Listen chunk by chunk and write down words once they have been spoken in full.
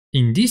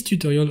In this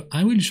tutorial,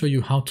 I will show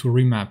you how to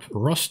remap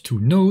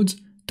ROS2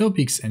 nodes,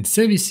 topics and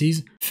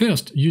services,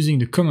 first using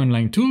the command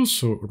line tool,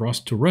 so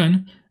ROS2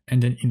 run,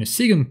 and then in a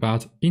second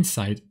part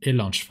inside a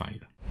launch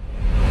file.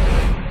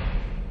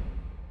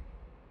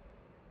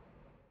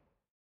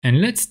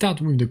 And let's start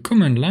with the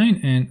command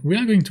line, and we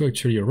are going to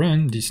actually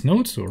run this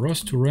node, so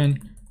ROS2 run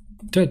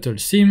turtle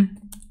sim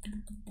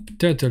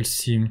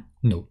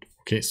node.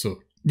 Okay,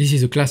 so this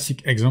is a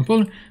classic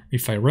example.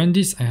 If I run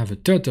this, I have a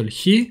turtle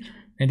here,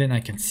 and then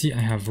I can see I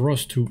have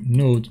ROS2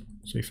 node.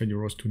 So if I do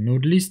ROS2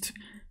 node list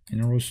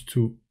and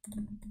ROS2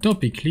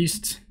 topic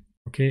list,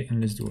 okay, and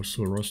let's do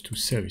also ROS2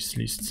 service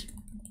list.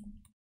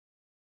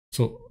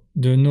 So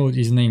the node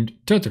is named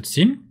turtle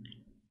sim.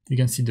 You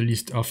can see the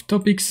list of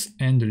topics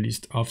and the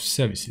list of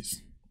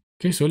services.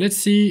 Okay, so let's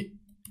see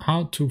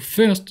how to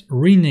first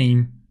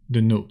rename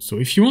the node. So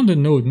if you want the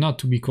node not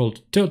to be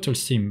called turtle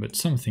sim but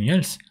something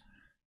else,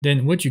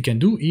 then what you can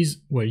do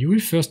is, well, you will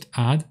first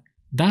add --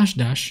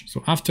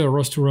 so after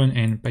ROS2 run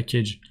and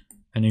package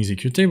an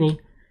executable,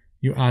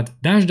 you add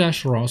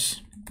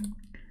 --ROS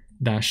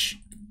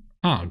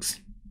 -args.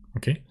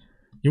 Okay,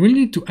 you will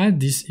need to add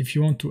this if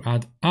you want to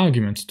add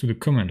arguments to the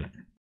command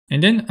line.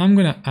 And then I'm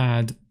gonna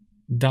add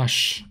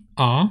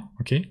 -r,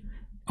 okay,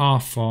 r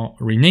for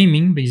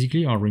renaming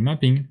basically, or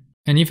remapping.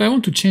 And if I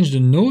want to change the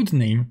node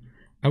name,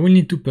 I will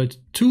need to put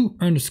 2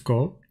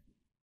 underscore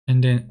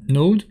and then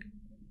node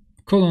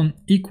colon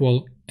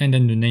equal and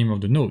then the name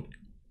of the node.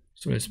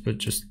 So let's put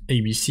just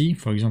ABC,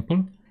 for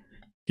example.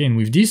 Okay, and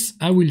with this,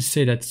 I will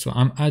say that, so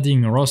I'm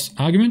adding ROS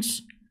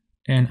arguments,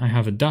 and I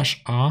have a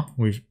 -r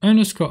with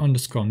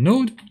 __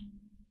 node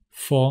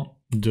for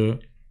the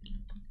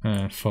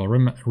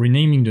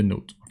renaming the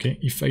node. Okay,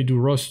 if I do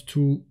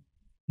ROS2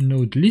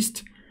 node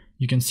list,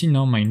 you can see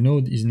now my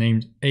node is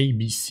named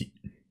ABC.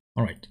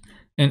 All right,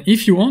 and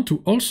if you want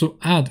to also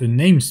add a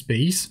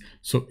namespace,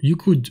 so you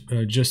could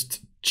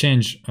just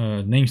change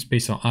a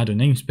namespace or add a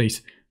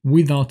namespace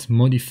without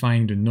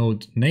modifying the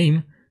node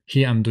name.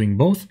 Here I'm doing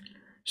both.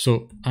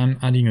 So I'm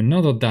adding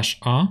another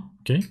 -r,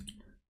 okay,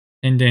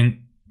 and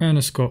then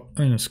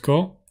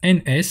 __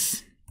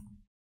 ns,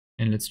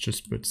 and let's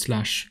just put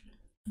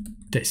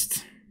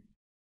 /test.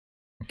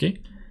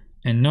 Okay,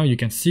 and now you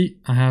can see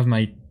I have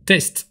my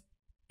test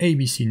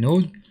ABC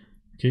node.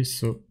 Okay,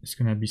 so it's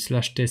gonna be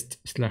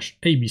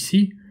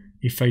 /test/abc.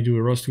 If I do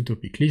a ROS2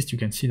 topic list, you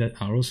can see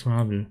that I also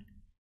have a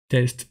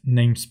test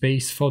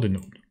namespace for the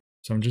node.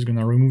 So I'm just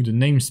gonna remove the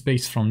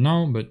namespace from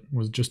now, but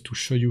was just to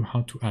show you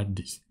how to add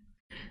this.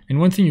 And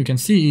one thing you can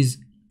see is,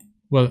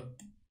 well,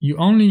 you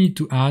only need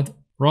to add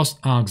ROS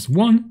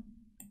args1,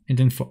 and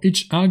then for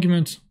each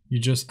argument, you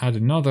just add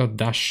another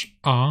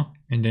 -r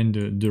and then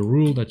the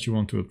rule that you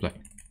want to apply.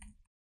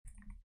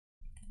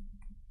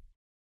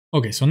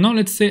 Okay, so now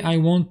let's say I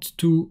want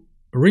to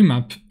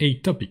remap a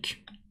topic.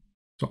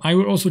 So I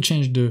will also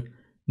change the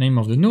name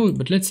of the node,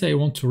 but let's say I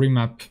want to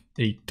remap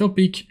a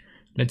topic.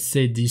 Let's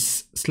say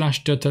this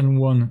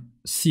 /turtle1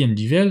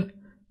 cmdvel,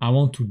 I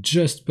want to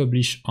just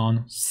publish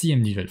on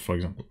cmdvel, for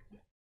example.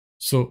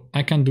 So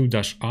I can do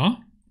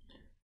 -r,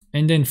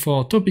 and then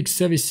for topic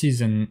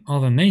services and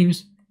other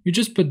names, you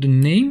just put the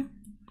name,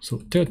 so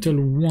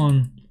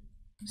turtle1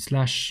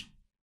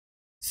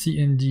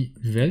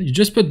 /cmdvel, you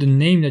just put the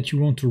name that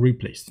you want to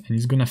replace, and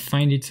it's gonna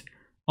find it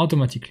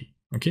automatically,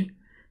 okay?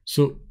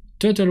 So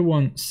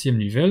turtle1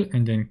 cmdvel,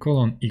 and then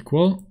colon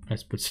equal,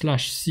 let's put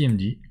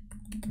 /cmdvel.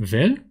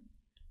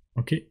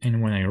 Okay,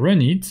 and when I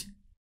run it,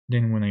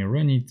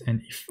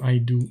 and if I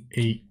do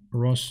a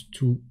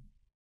ROS2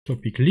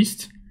 topic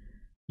list,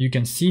 you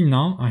can see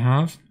now I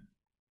have,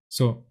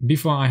 so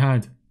before I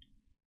had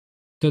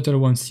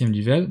turtle1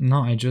 cmdvel,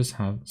 now I just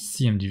have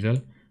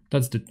cmdvel.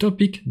 That's the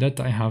topic that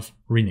I have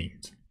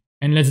renamed.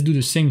 And let's do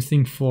the same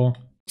thing for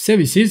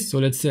services. So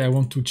let's say I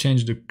want to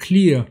change the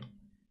clear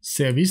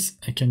service.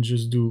 I can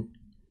just do,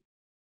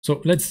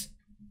 so let's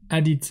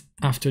add it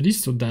after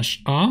this, so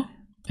 -r,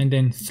 and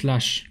then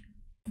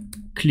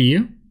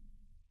 /clear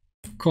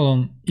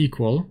colon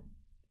equal,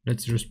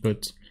 let's just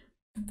put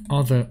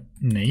other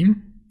name.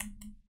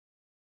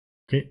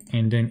 Okay,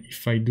 and then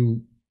if I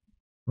do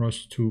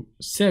ROS2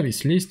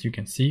 service list, you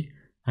can see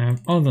I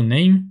have other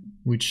name,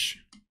 which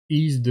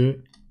is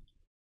the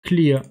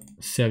clear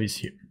service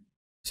here.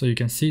 So you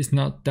can see it's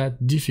not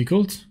that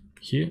difficult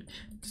here.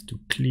 Let's do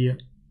clear.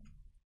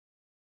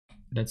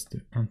 That's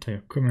the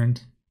entire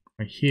command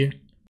right here.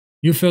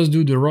 You first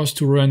do the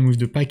ROS2 run with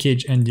the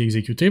package and the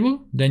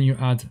executable, then you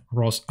add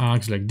ROS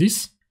args like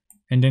this,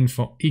 and then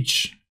for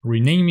each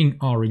renaming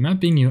or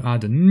remapping, you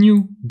add a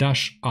new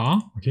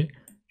 -r, okay?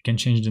 You can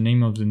change the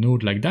name of the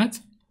node like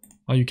that,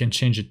 or you can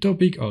change a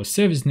topic or a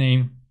service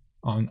name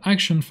or an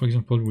action, for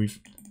example, with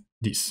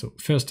this. So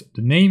first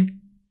the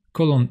name,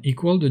 colon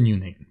equal the new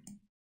name.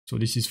 So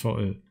this is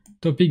for a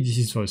topic, this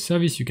is for a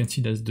service, you can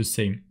see that's the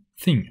same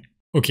thing.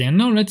 Okay, and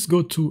now let's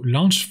go to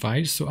launch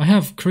files. So I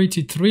have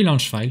created 3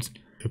 launch files,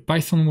 a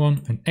Python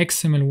one, an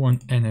XML one,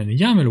 and a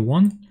YAML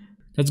one.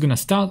 That's gonna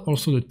start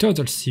also the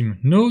turtle sim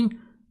node.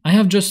 I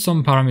have just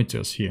some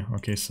parameters here.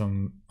 Okay,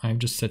 I've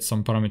just set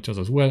some parameters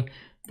as well,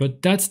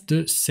 but that's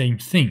the same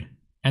thing.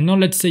 And now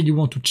let's say you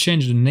want to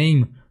change the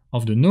name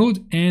of the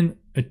node and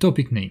a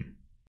topic name.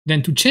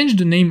 Then to change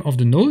the name of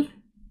the node,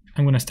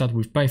 I'm going to start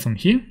with Python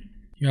here.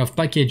 You have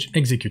package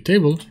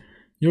executable.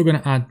 You're going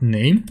to add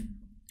name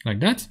like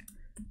that.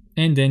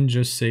 And then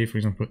just say, for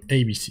example,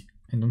 ABC.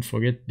 And don't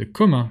forget the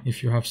comma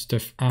if you have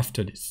stuff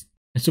after this.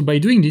 And so by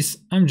doing this,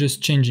 I'm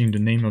just changing the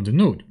name of the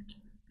node.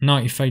 Now,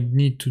 if I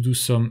need to do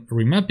some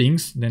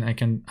remappings, then I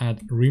can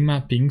add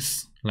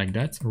remappings like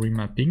that,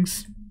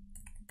 remappings.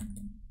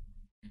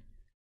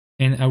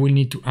 And I will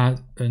need to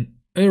add an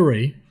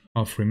array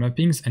of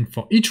remappings. And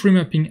for each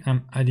remapping,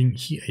 I'm adding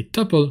here a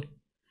tuple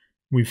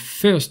with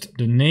first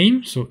the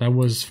name. So that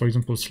was, for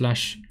example,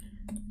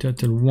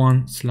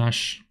 /turtle1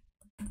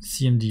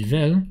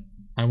 /cmdvel.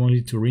 I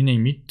wanted to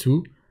rename it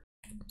to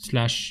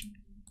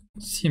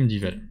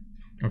 /cmdvel.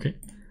 Okay.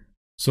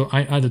 So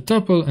I add a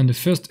tuple, and the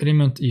first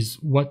element is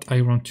what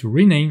I want to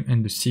rename,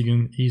 and the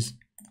second is,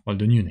 well,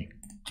 the new name.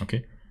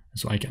 Okay.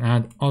 So I can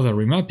add other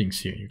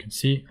remappings here. You can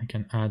see I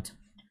can add,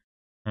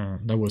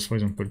 that was, for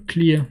example,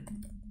 clear,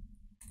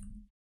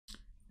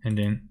 and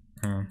then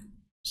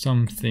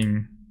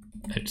something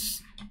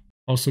else.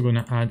 Also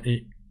gonna add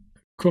a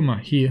comma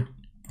here.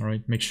 All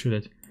right, make sure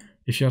that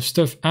if you have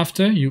stuff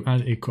after, you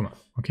add a comma.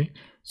 Okay,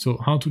 so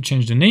how to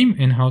change the name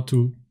and how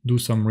to do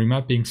some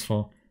remappings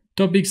for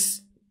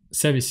topics,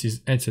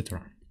 services,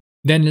 etc.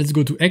 Then let's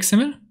go to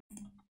XML.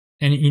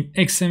 And in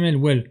XML,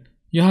 well,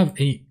 you have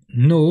a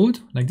node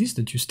like this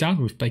that you start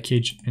with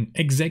package and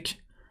exec.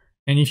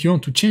 And if you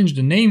want to change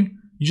the name,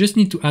 you just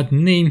need to add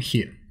name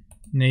here.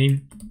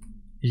 Name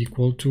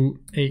equal to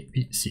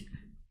ABC.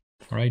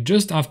 All right,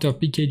 just after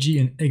pkg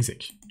and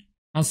exec.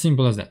 As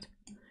simple as that.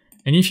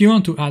 And if you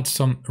want to add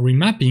some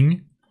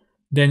remapping,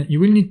 then you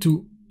will need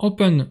to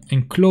open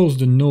and close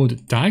the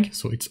node tag.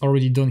 So it's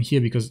already done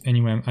here because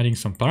anyway, I'm adding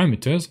some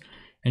parameters.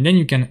 And then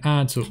you can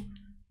add, so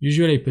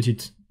usually I put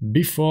it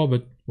before,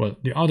 but well,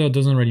 the order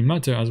doesn't really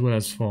matter as well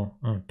as for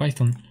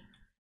Python.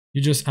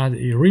 You just add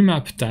a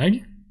remap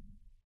tag,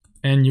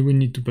 and you will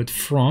need to put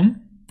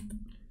from,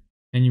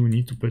 and you will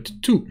need to put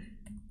to.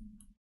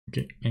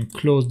 Okay, and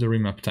close the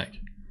remap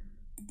tag.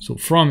 So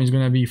from is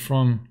going to be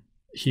from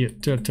here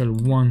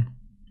turtle1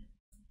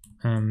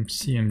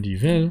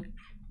 cmdvel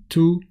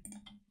to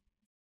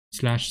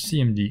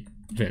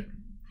 /cmdvel.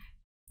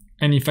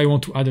 And if I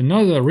want to add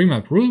another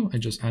remap rule, I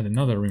just add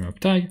another remap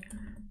tag.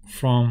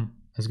 From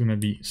is going to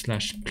be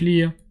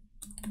 /clear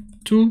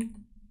to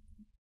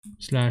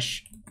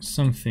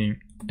 /something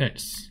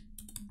else.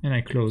 And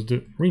I close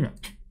the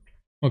remap.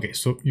 Okay,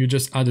 so you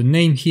just add a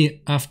name here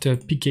after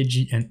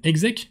pkg and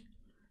exec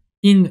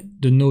in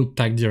the node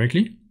tag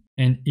directly.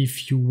 And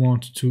if you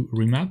want to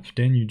remap,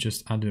 then you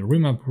just add a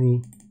remap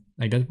rule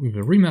like that with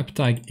a remap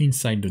tag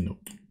inside the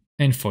node.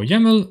 And for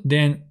YAML,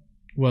 then,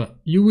 well,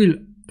 you will,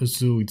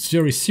 so it's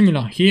very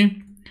similar here.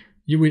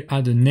 You will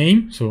add a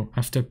name. So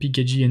after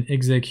pkg and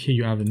exec, here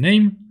you have a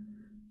name.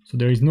 So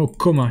there is no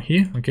comma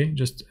here, okay?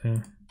 Just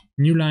a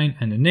new line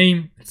and a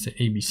name, let's say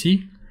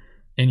ABC.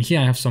 And here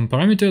I have some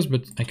parameters,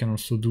 but I can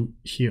also do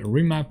here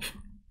remap.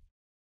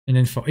 And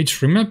then for each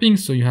remapping,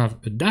 so you have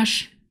a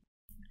dash,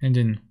 and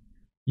then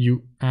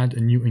you add a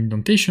new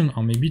indentation,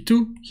 or maybe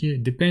two. Here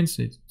it depends,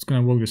 it's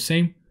gonna work the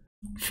same.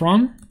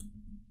 From,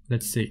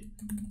 let's say,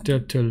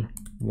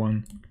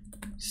 turtle1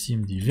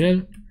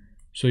 cmdvel.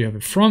 So you have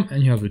a from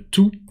and you have a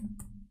to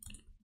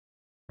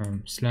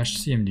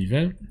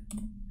 /cmdvel.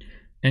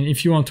 And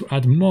if you want to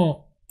add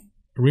more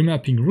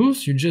remapping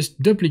rules, you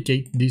just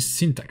duplicate this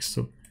syntax.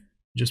 So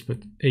just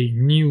put a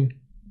new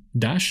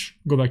dash,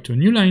 go back to a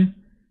new line,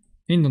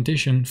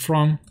 indentation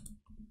from,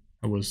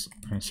 I was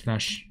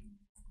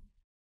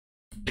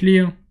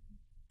 /clear,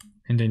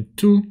 and then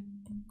to,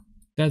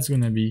 that's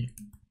gonna be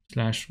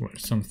well,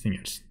 something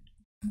else.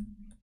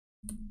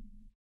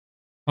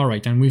 All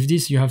right, and with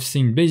this, you have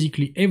seen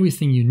basically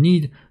everything you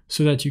need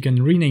so that you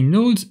can rename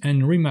nodes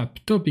and remap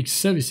topics,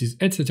 services,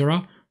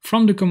 etc.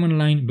 from the command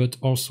line, but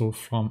also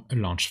from a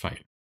launch file.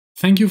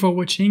 Thank you for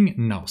watching.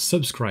 Now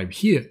subscribe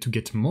here to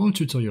get more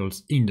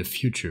tutorials in the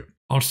future.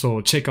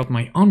 Also, check out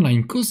my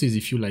online courses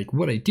if you like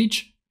what I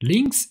teach,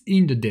 links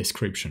in the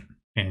description.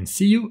 And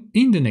see you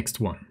in the next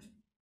one.